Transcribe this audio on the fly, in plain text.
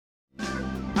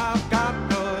I've got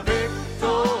the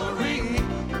victory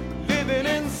living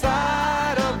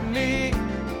inside of me.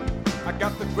 I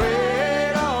got the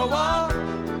greater one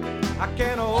I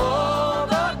can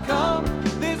overcome.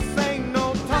 This ain't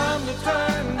no time to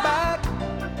turn back,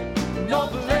 no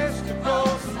place to go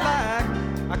slack.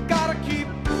 I gotta keep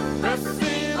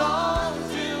pressing on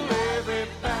till every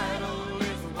battle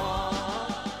is won.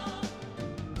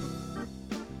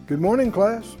 Good morning,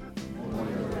 class.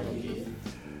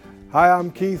 Hi,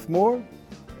 I'm Keith Moore,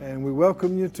 and we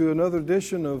welcome you to another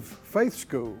edition of Faith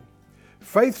School.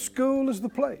 Faith School is the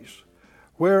place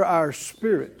where our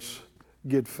spirits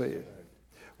get fed,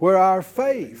 where our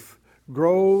faith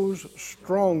grows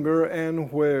stronger,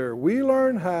 and where we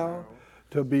learn how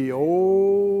to be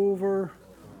overcomers.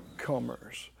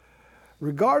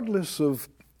 Regardless of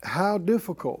how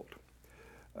difficult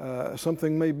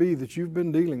something may be that you've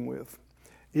been dealing with,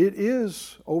 it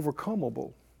is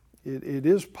overcomable. It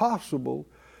is possible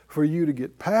for you to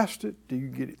get past it, to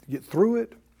get through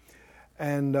it.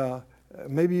 And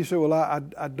maybe you say, well,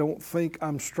 I don't think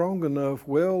I'm strong enough.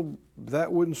 Well,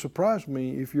 that wouldn't surprise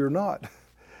me if you're not.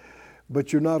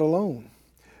 But you're not alone.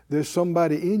 There's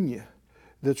somebody in you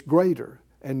that's greater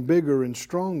and bigger and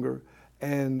stronger.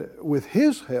 And with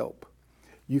His help,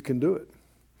 you can do it.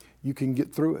 You can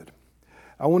get through it.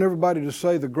 I want everybody to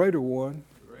say the greater one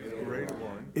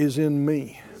is in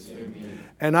me.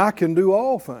 And I can do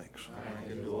all things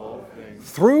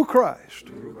through Christ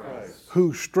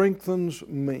who strengthens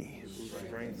me.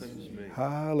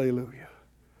 Hallelujah.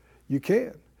 You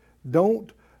can.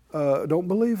 Don't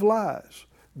believe lies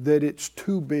that it's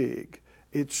too big,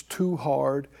 it's too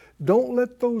hard. Don't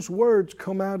let those words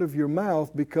come out of your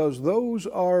mouth, because those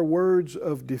are words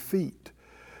of defeat.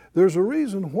 There's a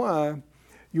reason why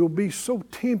you'll be so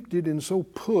tempted and so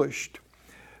pushed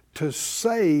to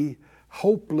say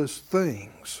hopeless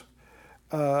things.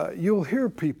 You'll hear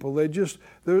people, there's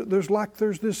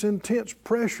this intense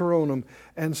pressure on them,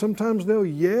 and sometimes they'll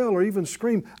yell or even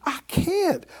scream,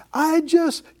 I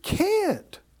just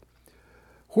can't.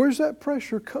 Where's that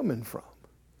pressure coming from?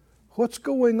 What's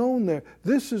going on there?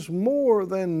 This is more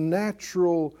than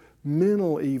natural,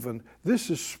 mental even. This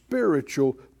is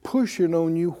spiritual pushing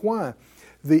on you. Why?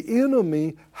 The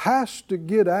enemy has to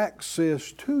get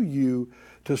access to you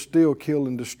to steal, kill,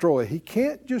 and destroy. He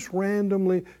can't just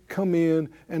randomly come in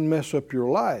and mess up your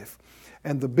life.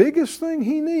 And the biggest thing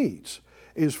he needs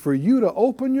is for you to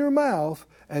open your mouth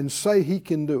and say he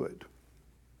can do it.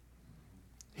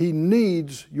 He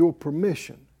needs your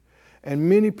permission. And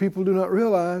many people do not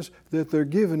realize that they're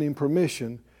giving him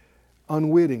permission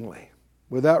unwittingly,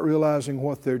 without realizing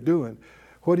what they're doing.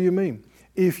 What do you mean?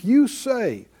 If you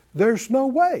say, there's no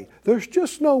way, there's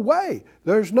just no way,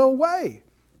 there's no way,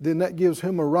 then that gives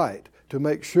him a right to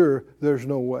make sure there's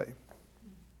no way.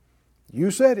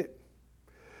 You said it.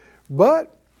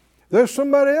 But there's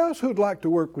somebody else who'd like to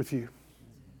work with you.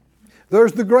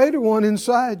 There's the greater one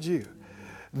inside you.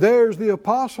 There's the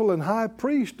apostle and high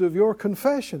priest of your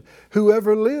confession,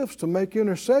 whoever lives to make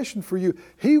intercession for you.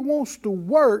 He wants to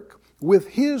work with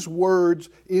His words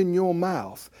in your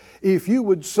mouth. If you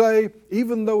would say,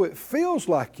 even though it feels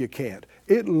like you can't,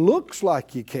 it looks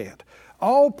like you can't,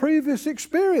 all previous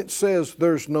experience says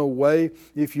there's no way.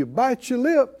 If you bite your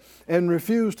lip and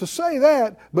refuse to say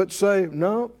that, but say,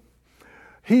 no,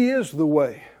 He is the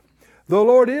way. The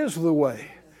Lord is the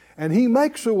way. And He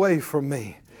makes a way for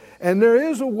me. And there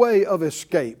is a way of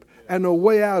escape and a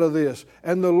way out of this.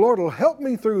 And the Lord will help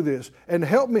me through this and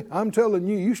help me. I'm telling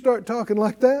you, you start talking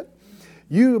like that,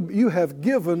 you have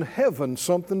given heaven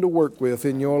something to work with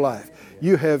in your life.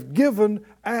 You have given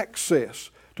access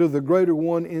to the greater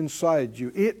one inside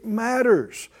you. It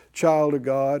matters, child of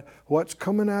God, what's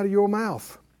coming out of your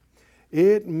mouth.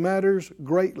 It matters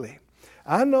greatly.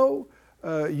 I know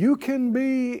you can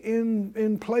be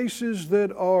in places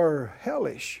that are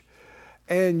hellish,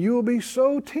 and you'll be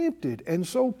so tempted and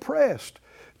so pressed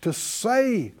to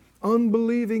say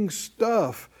unbelieving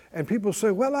stuff. And people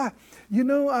say, well, I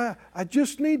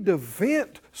just need to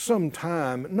vent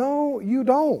sometime. No, you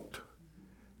don't.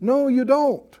 No, you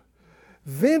don't.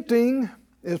 Venting,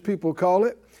 as people call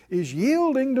it, is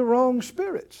yielding to wrong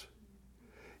spirits.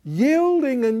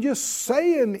 Yielding and just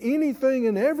saying anything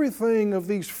and everything of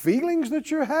these feelings that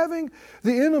you're having,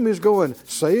 the enemy's going,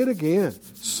 say it again,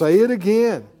 say it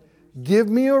again. Give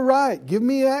me a right. Give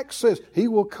me access. He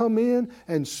will come in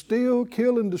and steal,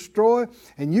 kill, and destroy.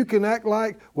 And you can act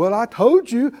like, well, I told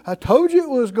you it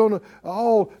was going to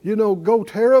all, go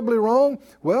terribly wrong.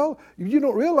 Well, you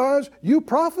don't realize you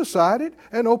prophesied it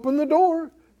and opened the door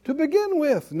to begin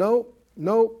with. Nope.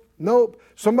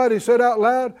 Somebody said out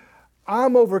loud,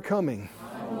 I'm overcoming.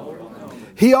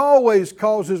 He always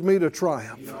causes me to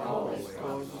triumph.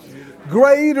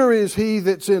 Greater is He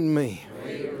that's in me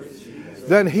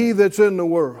than he that's in the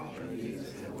world.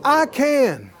 I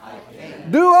can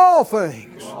do all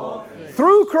things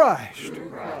through Christ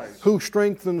who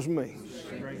strengthens me.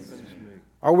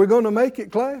 Are we going to make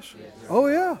it, class? Oh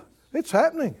yeah, it's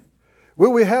happening.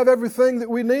 Will we have everything that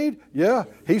we need? Yeah,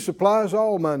 He supplies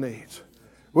all my needs.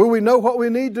 Will we know what we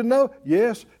need to know?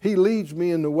 Yes, He leads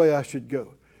me in the way I should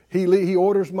go. He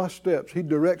orders my steps. He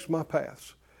directs my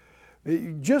paths.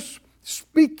 Just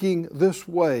speaking this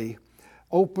way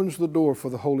opens the door for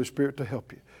the Holy Spirit to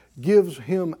help you. Gives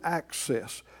Him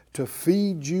access to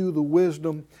feed you the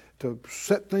wisdom, to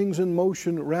set things in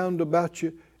motion round about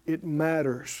you. It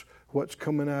matters what's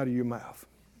coming out of your mouth.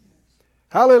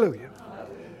 Hallelujah.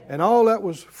 And all that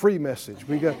was free message.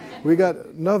 We got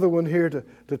another one here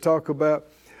to talk about.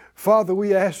 Father,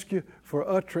 we ask You for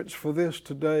utterance for this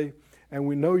today, and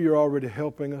we know You're already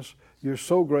helping us. You're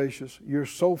so gracious. You're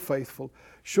so faithful.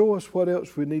 Show us what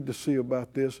else we need to see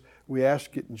about this. We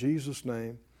ask it in Jesus'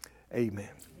 name. Amen.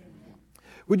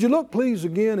 Would you look please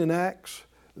again in Acts,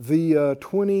 the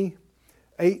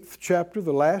 28th chapter,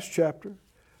 the last chapter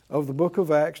of the book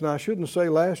of Acts. Now I shouldn't say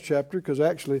last chapter because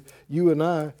actually you and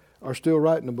I are still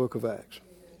writing the book of Acts.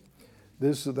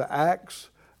 This is the Acts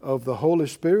of the Holy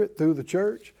Spirit through the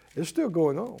church. It's still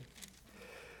going on.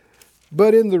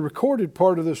 But in the recorded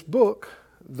part of this book,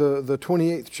 the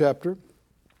 28th chapter,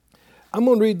 I'm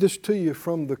going to read this to you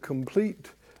from the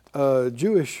complete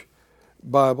Jewish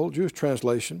Bible, Jewish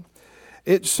translation.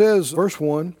 It says, verse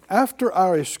 1, after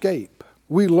our escape,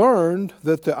 we learned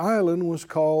that the island was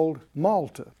called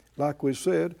Malta. Like we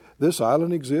said, this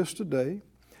island exists today.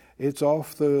 It's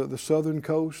off the southern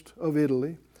coast of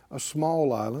Italy, a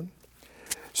small island.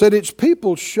 Said its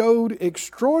people showed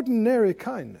extraordinary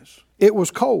kindness. It was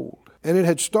cold, and it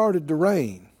had started to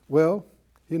rain. Well,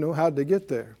 you know, how'd they get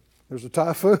there? There's a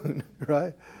typhoon,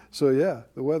 right? So yeah,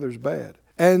 the weather's bad.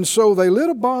 And so they lit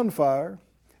a bonfire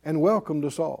and welcomed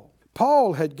us all.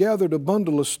 Paul had gathered a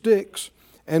bundle of sticks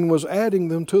and was adding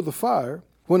them to the fire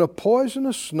when a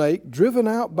poisonous snake, driven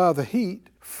out by the heat,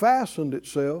 fastened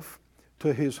itself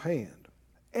to his hand.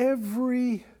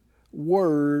 Every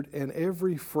word and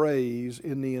every phrase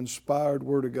in the inspired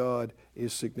Word of God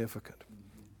is significant.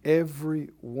 Every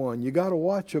one. You got to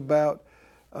watch about,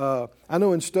 I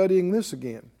know in studying this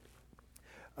again,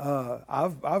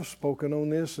 I've spoken on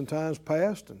this in times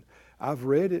past, and I've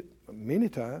read it many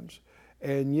times,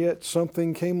 and yet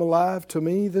something came alive to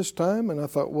me this time, and I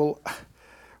thought, well,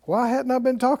 why hadn't I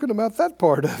been talking about that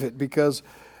part of it? Because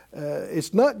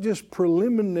it's not just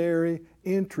preliminary,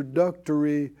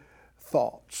 introductory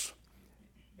thoughts.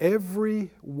 Every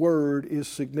word is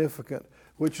significant,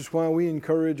 which is why we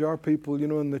encourage our people,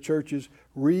 in the churches,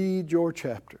 read your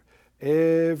chapter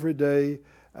every day.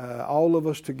 All of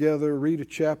us together read a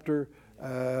chapter,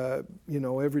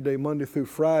 every day, Monday through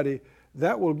Friday.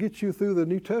 That will get you through the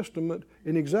New Testament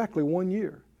in exactly 1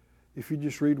 year. If you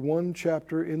just read one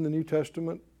chapter in the New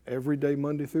Testament every day,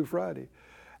 Monday through Friday.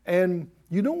 And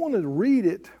you don't want to read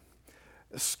it,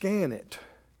 scan it.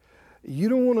 You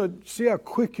don't want to see how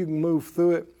quick you can move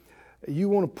through it. You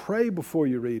want to pray before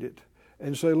you read it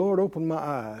and say, Lord, open my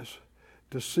eyes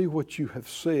to see what you have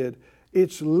said.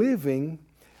 It's living,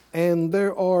 and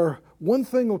one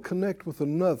thing will connect with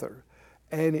another.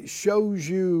 And it shows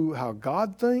you how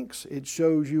God thinks. It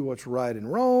shows you what's right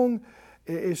and wrong.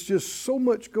 It's just so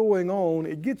much going on.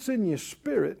 It gets in your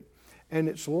spirit, and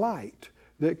it's light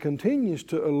that continues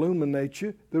to illuminate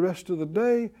you the rest of the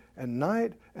day and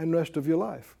night and rest of your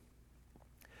life.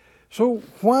 So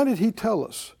why did he tell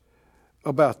us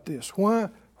about this? Why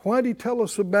did he tell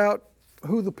us about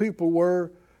who the people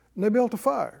were? And they built a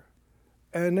fire,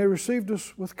 and they received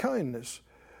us with kindness,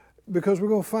 because we're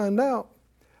going to find out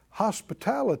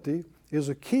hospitality is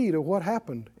a key to what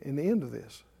happened in the end of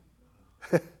this.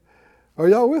 Are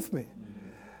y'all with me?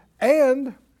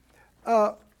 And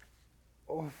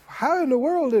how in the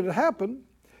world did it happen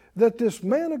that this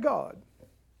man of God,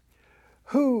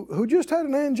 who just had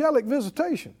an angelic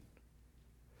visitation,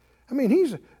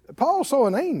 Paul saw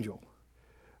an angel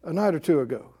a night or two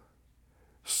ago,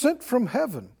 sent from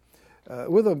heaven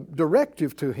with a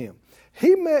directive to him.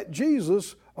 He met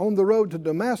Jesus on the road to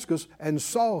Damascus and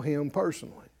saw him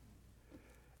personally,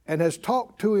 and has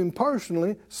talked to him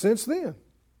personally since then.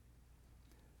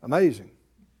 Amazing.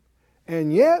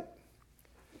 And yet,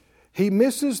 he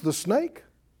misses the snake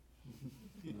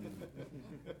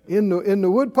in the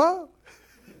wood pile.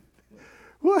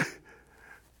 What?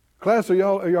 Class, are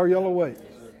y'all awake?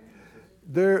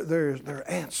 There are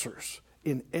answers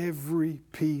in every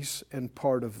piece and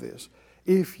part of this,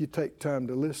 if you take time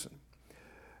to listen.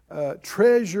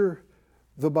 treasure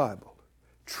the Bible.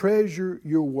 Treasure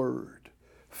your Word.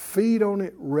 Feed on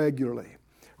it regularly.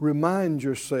 Remind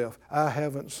yourself, I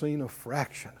haven't seen a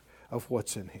fraction of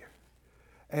what's in here.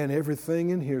 And everything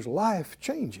in here is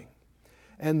life-changing.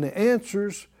 And the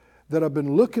answers that I've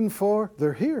been looking for,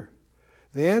 they're here.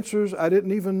 The answers I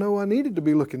didn't even know I needed to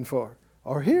be looking for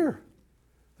are here.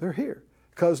 They're here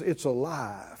because it's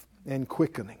alive and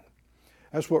quickening.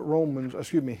 That's what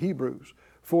Hebrews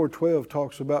 4:12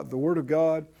 talks about. The Word of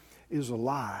God is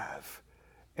alive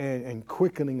and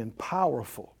quickening and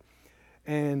powerful.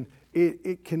 And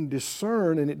it can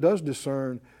discern, and it does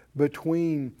discern,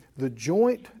 between the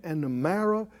joint and the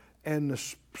marrow and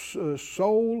the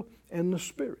soul and the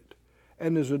spirit.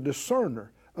 And is a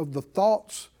discerner of the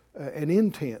thoughts and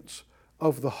intents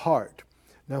of the heart.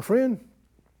 Now, friend,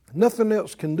 nothing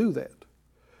else can do that.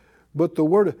 But the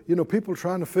Word, people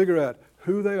trying to figure out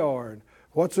who they are and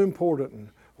what's important and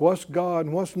what's God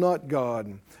and what's not God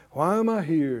and why am I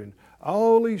here and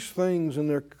all these things, and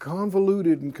they're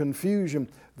convoluted and confusion.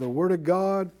 The Word of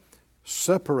God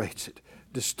separates it,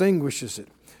 distinguishes it,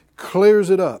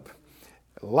 clears it up,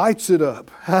 lights it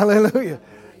up. Hallelujah.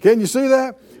 Can you see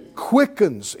that?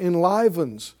 Quickens,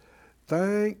 enlivens.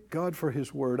 Thank God for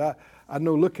His Word. I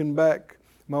know looking back,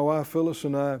 my wife Phyllis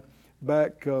and I,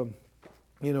 back,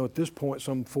 at this point,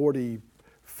 some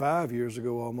 45 years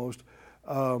ago almost,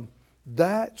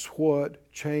 that's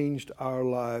what changed our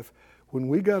life when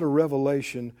we got a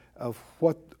revelation of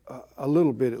what, a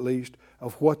little bit at least,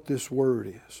 of what this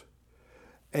Word is.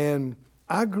 And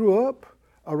I grew up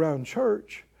around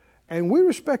church, and we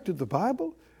respected the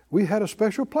Bible. We had a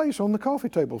special place on the coffee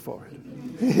table for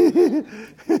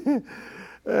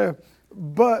it.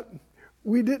 But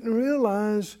we didn't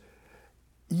realize,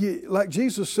 like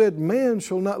Jesus said, man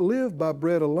shall not live by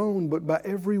bread alone, but by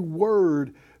every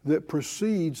word that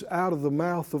proceeds out of the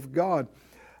mouth of God.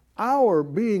 Our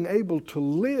being able to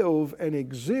live and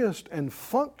exist and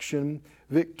function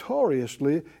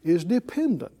victoriously is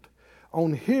dependent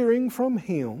on hearing from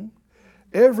Him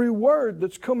every word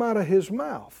that's come out of His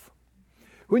mouth.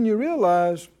 When you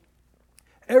realize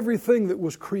everything that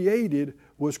was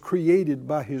created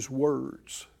by His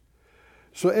words.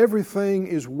 So everything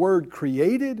is word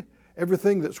created.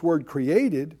 Everything that's word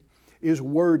created is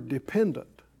word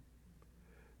dependent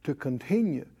to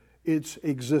continue its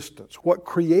existence. What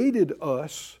created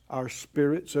us, our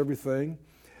spirits, everything,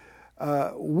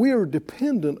 we're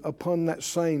dependent upon that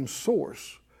same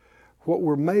source. What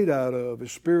we're made out of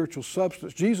is spiritual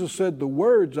substance. Jesus said, the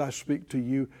words I speak to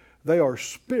you, they are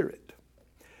spirit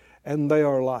and they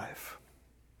are life.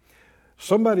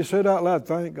 Somebody said out loud,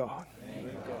 thank God,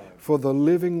 for the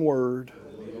living word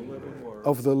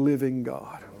of the living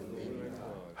God.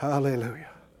 Hallelujah.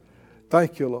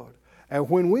 Thank you, Lord. And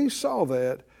when we saw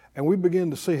that, and we began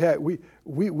to see how we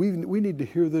need to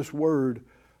hear this word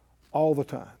all the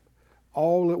time.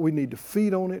 All that we need to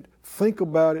feed on it, think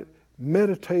about it,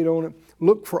 meditate on it,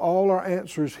 look for all our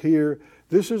answers here.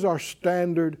 This is our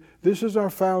standard. This is our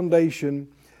foundation.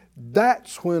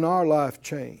 That's when our life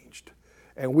changed.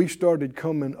 And we started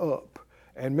coming up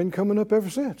and been coming up ever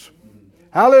since.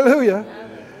 Hallelujah.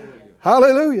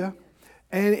 Hallelujah.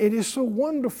 And it is so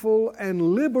wonderful and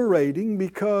liberating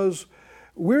because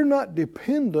we're not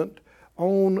dependent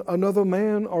on another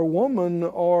man or woman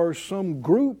or some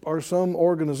group or some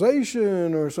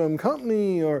organization or some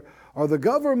company or the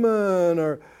government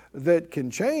or that can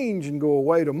change and go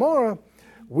away tomorrow.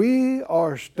 We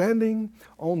are standing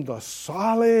on the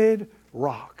solid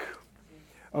rock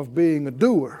of being a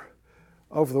doer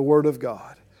of the Word of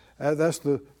God. That's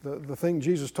the thing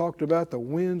Jesus talked about. The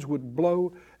winds would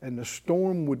blow and the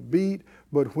storm would beat,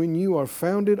 but when you are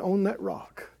founded on that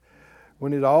rock,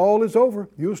 when it all is over,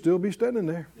 you'll still be standing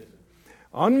there,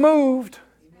 unmoved.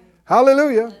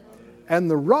 Hallelujah. And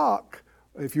the rock,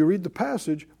 if you read the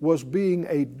passage, was being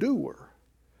a doer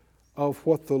of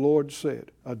what the Lord said,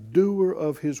 a doer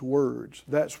of His words.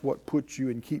 That's what puts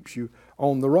you and keeps you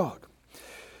on the rock.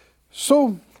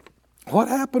 So, what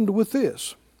happened with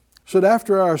this? So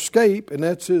after our escape, and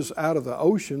that's out of the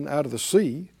ocean, out of the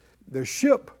sea, the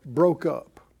ship broke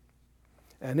up,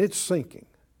 and it's sinking.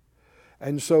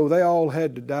 And so they all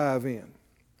had to dive in.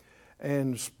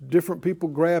 And different people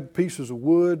grabbed pieces of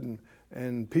wood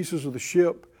and pieces of the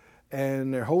ship,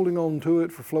 and they're holding on to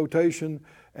it for flotation,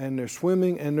 and they're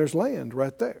swimming, and there's land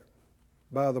right there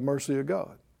by the mercy of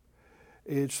God.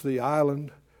 It's the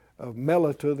island of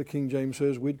Melita, the King James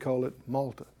says, we'd call it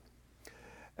Malta.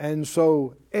 And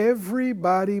so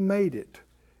everybody made it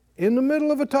in the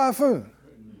middle of a typhoon.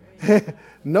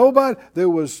 There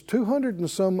was 200 and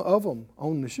some of them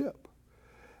on the ship.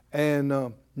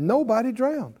 And nobody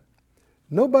drowned.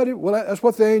 Nobody, well, that's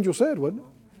what the angel said, wasn't it?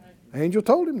 The angel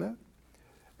told him that.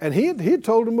 And he had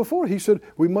told him before. He said,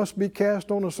 we must be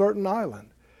cast on a certain island.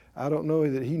 I don't know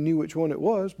that he knew which one it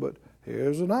was, but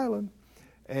here's an island.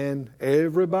 And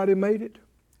everybody made it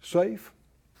safe.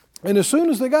 And as soon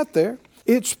as they got there,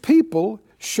 its people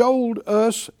showed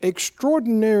us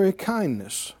extraordinary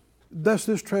kindness. That's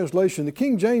this translation. The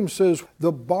King James says,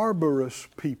 the barbarous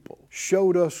people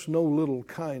showed us no little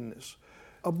kindness.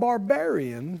 A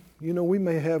barbarian, we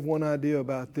may have one idea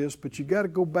about this, but you got to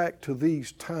go back to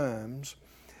these times.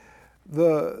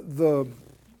 The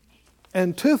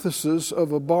antithesis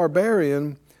of a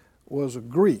barbarian was a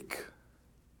Greek.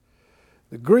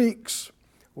 The Greeks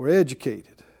were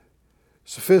educated,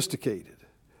 sophisticated.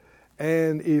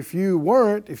 And if you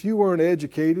weren't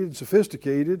educated,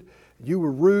 sophisticated, you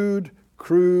were rude,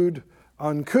 crude,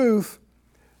 uncouth,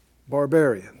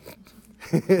 barbarian.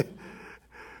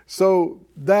 So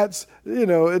that's,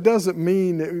 it doesn't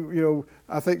mean that,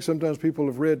 I think sometimes people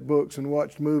have read books and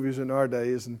watched movies in our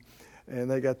days and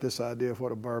they got this idea of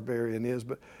what a barbarian is,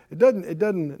 but it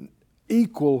doesn't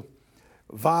equal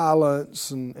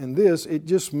violence and this. It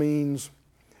just means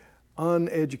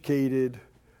uneducated,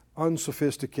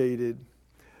 unsophisticated.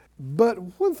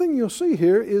 But one thing you'll see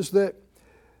here is that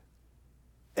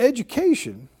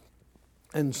education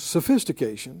and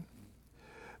sophistication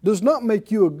does not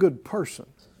make you a good person.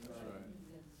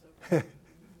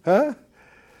 Huh?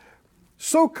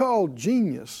 So-called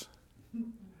genius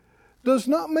does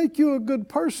not make you a good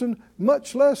person,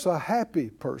 much less a happy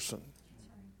person.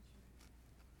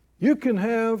 You can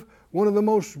have one of the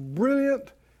most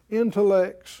brilliant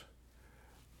intellects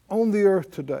on the earth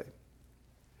today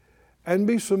and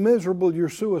be so miserable you're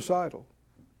suicidal.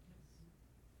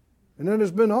 And that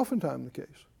has been oftentimes the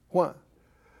case. Why?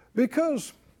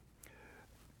 Because,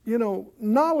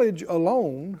 knowledge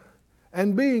alone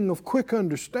and being of quick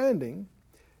understanding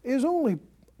is only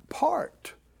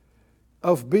part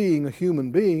of being a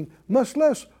human being, much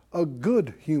less a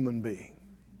good human being.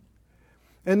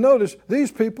 And notice,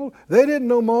 these people, they didn't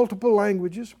know multiple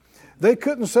languages. They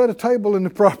couldn't set a table in the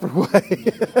proper way.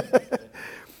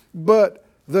 But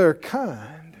they're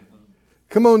kind.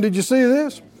 Come on, did you see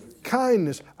this?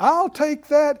 Kindness. I'll take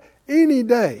that any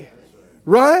day.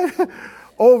 Right?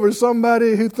 Over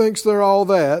somebody who thinks they're all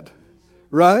that.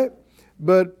 Right?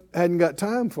 But hadn't got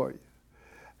time for you.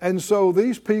 And so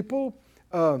these people,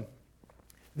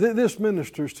 this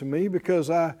ministers to me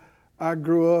because I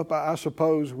grew up, I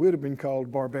suppose we'd have been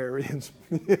called barbarians.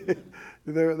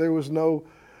 There was no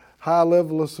high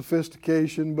level of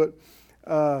sophistication, but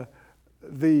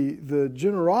the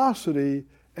generosity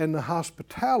and the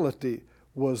hospitality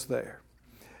was there.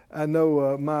 I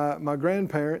know my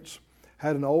grandparents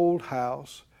had an old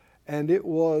house, and it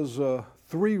was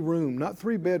 3-room, not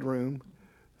 3-bedroom,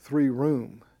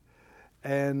 3-room.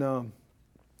 And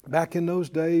back in those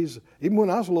days, even when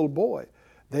I was a little boy,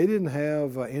 they didn't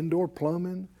have indoor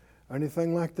plumbing or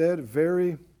anything like that.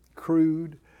 Very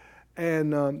crude.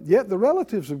 And yet the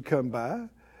relatives would come by,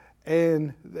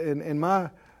 and my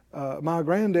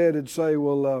granddad would say,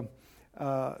 well,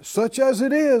 such as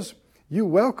it is, you're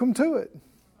welcome to it.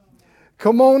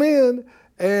 Come on in.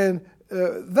 And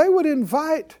they would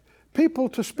invite people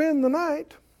to spend the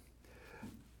night,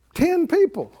 10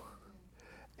 people.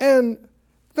 And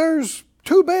there's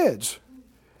 2 beds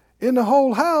in the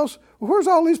whole house. Where's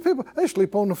all these people? They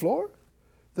sleep on the floor.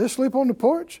 They sleep on the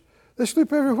porch. They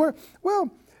sleep everywhere. Well,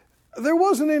 there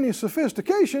wasn't any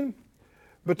sophistication,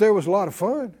 but there was a lot of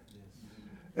fun.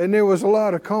 And there was a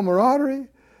lot of camaraderie.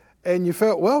 And you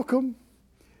felt welcome.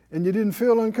 And you didn't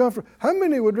feel uncomfortable. How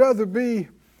many would rather be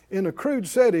in a crude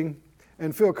setting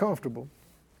and feel comfortable?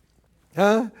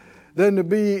 Than to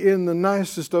be in the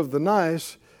nicest of the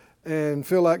nice and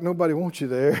feel like nobody wants you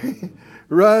there,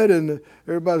 right? And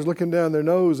everybody's looking down their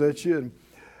nose at you.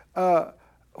 Why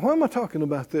am I talking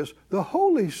about this? The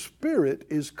Holy Spirit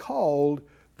is called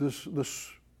the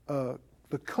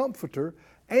Comforter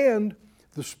and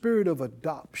the Spirit of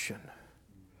adoption.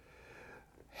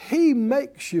 He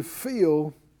makes you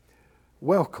feel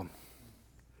welcome.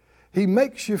 He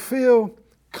makes you feel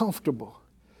comfortable.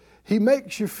 He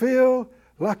makes you feel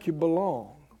like you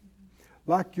belong,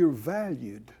 like you're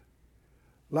valued,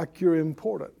 like you're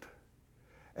important.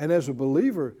 And as a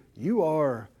believer, you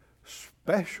are a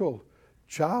special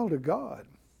child of God.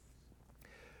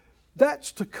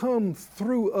 That's to come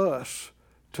through us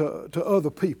to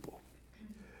other people.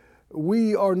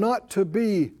 We are not to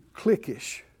be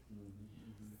cliquish.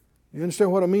 You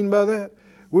understand what I mean by that?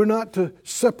 We're not to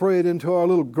separate into our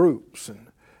little groups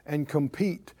and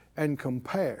compete and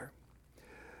compare.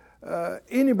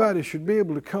 Anybody should be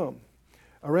able to come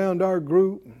around our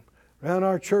group and around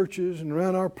our churches and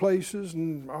around our places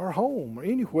and our home or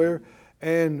anywhere,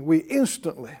 and we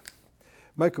instantly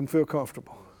make them feel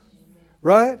comfortable.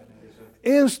 Right?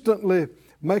 Instantly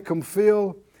make them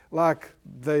feel like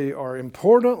they are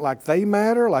important, like they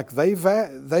matter, like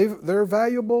they're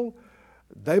valuable,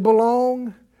 they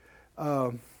belong.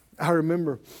 I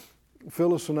remember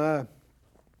Phyllis and I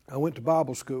went to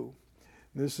Bible school.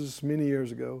 This is many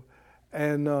years ago.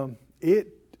 And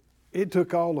it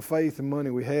took all the faith and money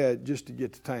we had just to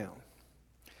get to town.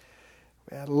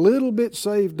 We had a little bit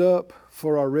saved up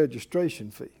for our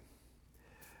registration fee.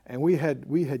 And we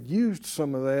had used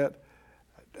some of that,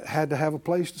 had to have a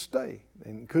place to stay,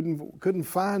 and couldn't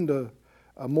find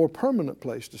a more permanent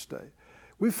place to stay.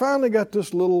 We finally got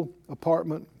this little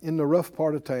apartment in the rough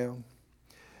part of town.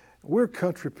 We're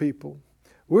country people.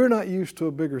 We're not used to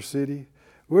a bigger city.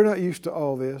 We're not used to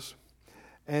all this.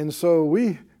 And so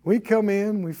we come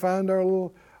in, we find our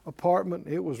little apartment.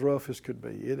 It was rough as could be.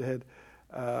 It had,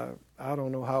 I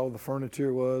don't know how the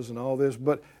furniture was and all this,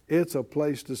 but it's a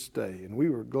place to stay. And we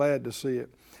were glad to see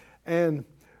it. And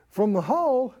from the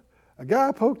hall, a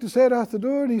guy poked his head out the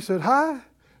door and he said, "Hi." I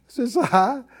said,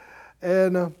 "Hi."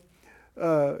 And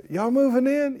y'all moving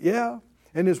in? Yeah.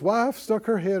 And his wife stuck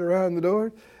her head around the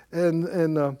door,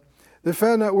 and they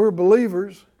found out we're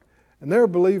believers, and they're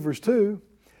believers too.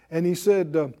 And he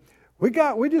said,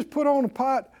 we just put on a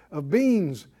pot of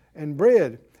beans and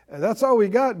bread. That's all we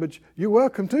got, but you're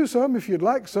welcome to some if you'd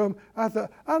like some. I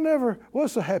thought, I never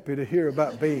was so happy to hear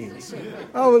about beans.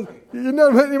 Anybody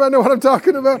know what I'm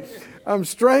talking about? I'm a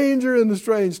stranger in a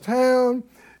strange town.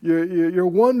 You're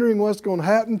wondering what's going to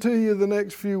happen to you the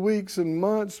next few weeks and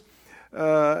months.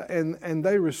 And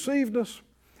they received us.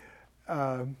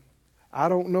 I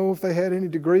don't know if they had any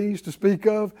degrees to speak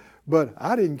of, but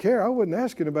I didn't care. I wasn't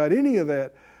asking about any of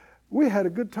that. We had a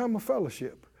good time of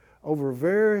fellowship over a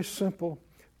very simple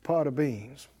pot of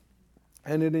beans.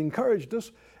 And it encouraged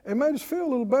us and made us feel a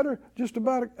little better just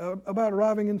about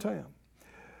arriving in town.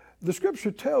 The Scripture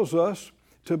tells us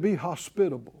to be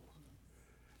hospitable.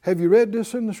 Have you read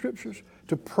this in the Scriptures?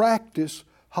 To practice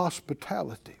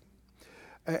hospitality.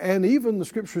 And even the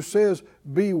Scripture says,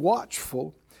 be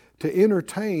watchful to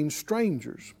entertain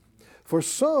strangers. For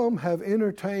some have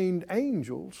entertained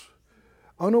angels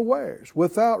unawares,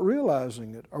 without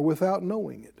realizing it or without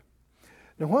knowing it.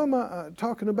 Now, why am I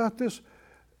talking about this?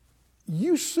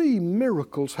 You see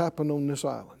miracles happen on this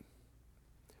island,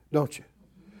 don't you?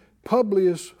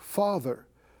 Publius' father,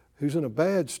 who's in a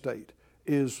bad state,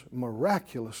 is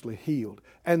miraculously healed.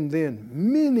 And then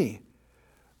many,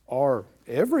 or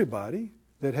everybody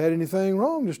that had anything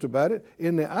wrong just about it,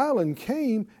 in the island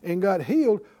came and got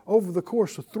healed over the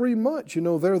course of 3 months. You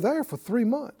know, they're there for 3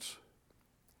 months.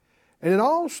 And it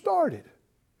all started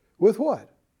with what?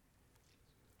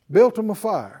 Built them a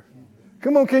fire.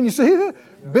 Come on, can you see that?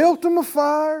 Built them a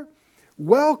fire,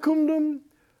 welcomed them,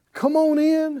 come on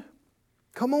in,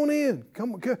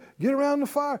 get around the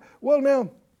fire. Well,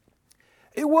 now,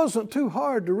 it wasn't too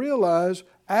hard to realize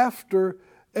after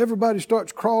everybody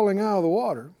starts crawling out of the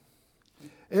water,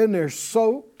 and they're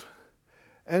soaked,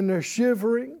 and they're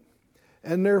shivering,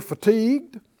 and they're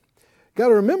fatigued. Got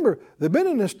to remember, they've been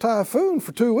in this typhoon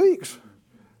for 2 weeks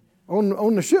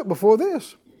on the ship before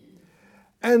this.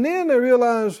 And then they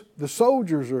realize the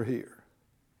soldiers are here.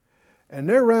 And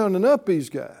they're rounding up these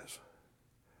guys.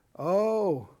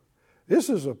 Oh, this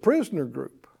is a prisoner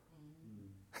group.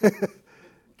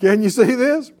 Can you see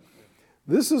this?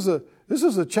 This is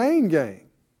a chain gang.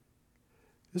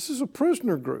 This is a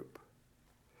prisoner group.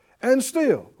 And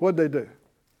still, what'd they do?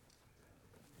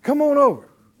 Come on over.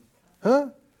 Huh?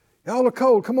 Y'all are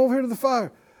cold. Come over here to the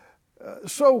fire.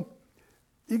 So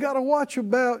you got to watch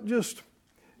about just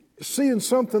seeing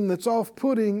something that's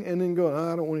off-putting and then going,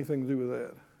 I don't want anything to do with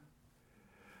that.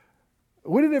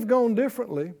 Would it have gone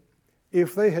differently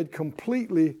if they had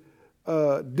completely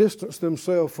distanced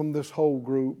themselves from this whole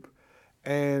group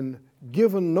and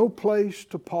given no place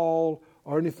to Paul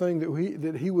or anything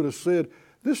that he would have said?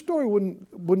 This story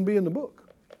wouldn't be in the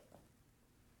book.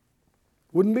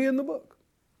 Wouldn't be in the book.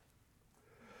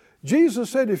 Jesus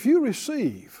said, if you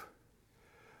receive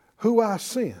who I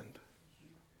send,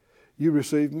 you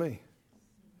receive me.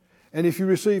 And if you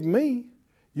receive me,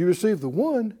 you receive the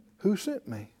one who sent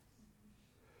me.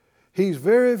 He's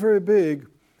very, very big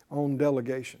on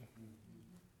delegation.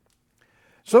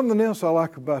 Something else I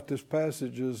like about this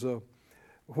passage is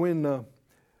when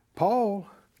Paul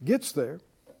gets there,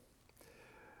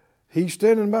 he's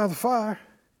standing by the fire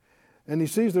and he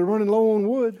sees they're running low on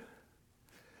wood.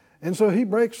 And so he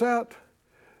breaks out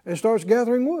and starts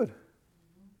gathering wood.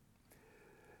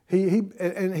 He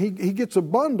gets a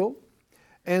bundle,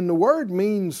 and the word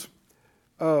means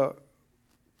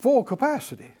full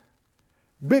capacity,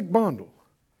 big bundle.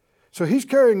 So he's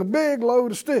carrying a big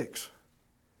load of sticks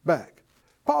back.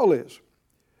 Paul is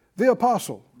the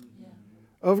apostle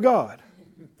of God.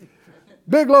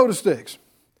 Big load of sticks.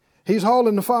 He's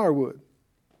hauling the firewood.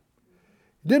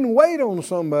 Didn't wait on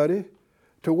somebody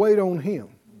to wait on him.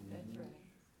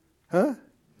 Huh?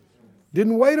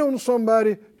 Didn't wait on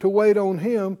somebody to wait on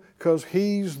him because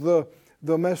he's the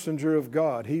messenger of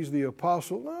God. He's the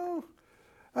apostle. No,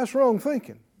 that's wrong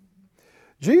thinking.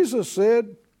 Jesus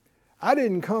said, I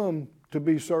didn't come to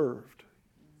be served,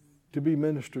 to be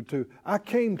ministered to. I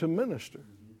came to minister,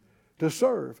 to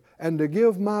serve, and to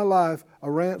give my life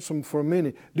a ransom for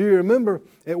many. Do you remember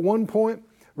at one point,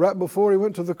 right before he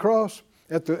went to the cross,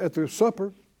 at the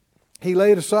supper, he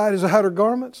laid aside his outer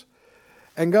garments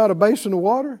and got a basin of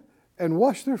water and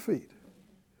washed their feet.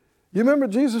 You remember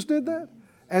Jesus did that?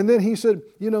 And then he said,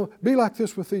 be like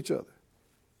this with each other.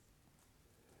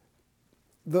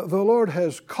 The Lord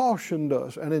has cautioned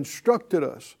us and instructed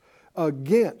us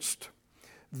against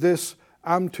this,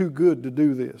 I'm too good to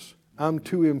do this. I'm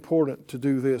too important to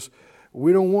do this.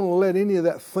 We don't want to let any of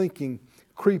that thinking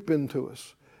creep into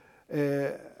us.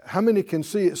 How many can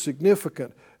see it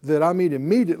significant that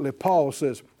immediately Paul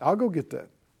says, I'll go get that.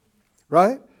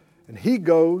 Right? And he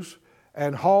goes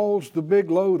and hauls the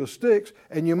big load of sticks.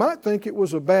 And you might think it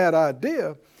was a bad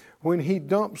idea when he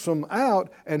dumps them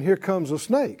out and here comes a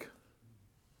snake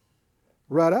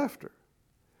right after.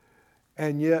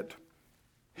 And yet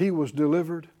he was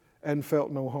delivered and felt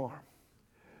no harm.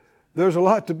 There's a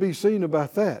lot to be seen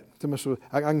about that.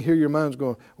 I can hear your minds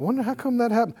going, I wonder how come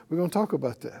that happened. We're going to talk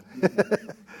about that.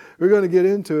 We're going to get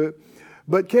into it.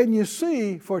 But can you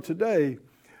see for today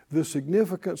the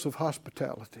significance of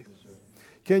hospitality?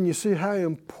 Can you see how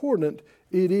important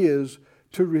it is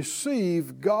to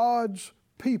receive God's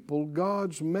people,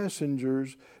 God's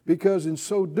messengers? Because in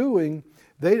so doing,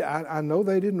 I know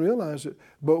they didn't realize it,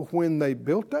 but when they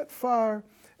built that fire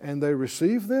and they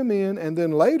received them in, and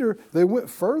then later they went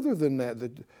further than that.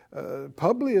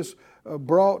 Publius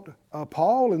brought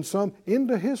Paul and some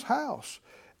into his house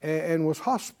and was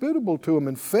hospitable to them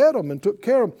and fed them and took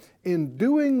care of them. In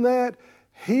doing that,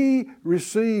 he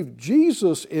received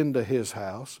Jesus into his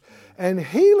house, and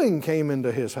healing came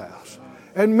into his house.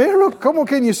 And come on,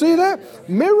 can you see that?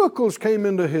 Miracles came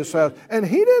into his house, and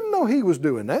he didn't know he was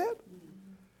doing that.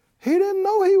 He didn't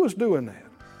know he was doing that.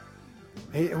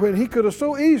 When he could have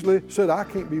so easily said, I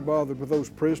can't be bothered with those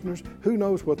prisoners. Who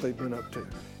knows what they've been up to?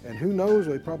 And who knows,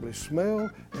 they probably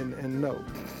smell and know.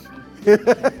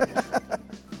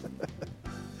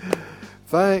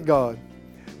 Thank God.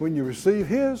 When you receive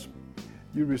His,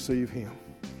 you receive Him.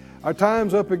 Our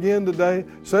time's up again today.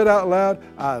 Say it out loud.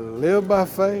 I live by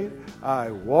faith.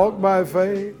 I walk by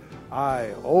faith.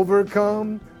 I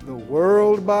overcome the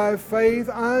world by faith.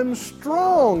 I'm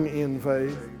strong in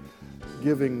faith,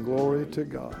 giving glory to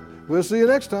God. We'll see you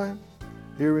next time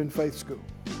here in Faith School.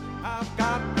 I've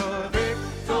got the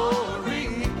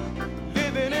victory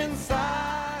living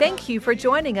inside. Thank you for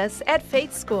joining us at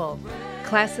Faith School.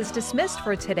 Class is dismissed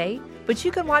for today, but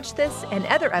you can watch this and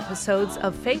other episodes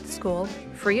of Faith School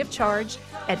free of charge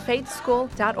at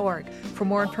faithschool.org. For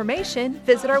more information,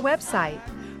 visit our website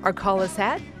or call us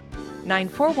at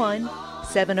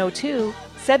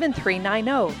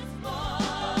 941-702-7390.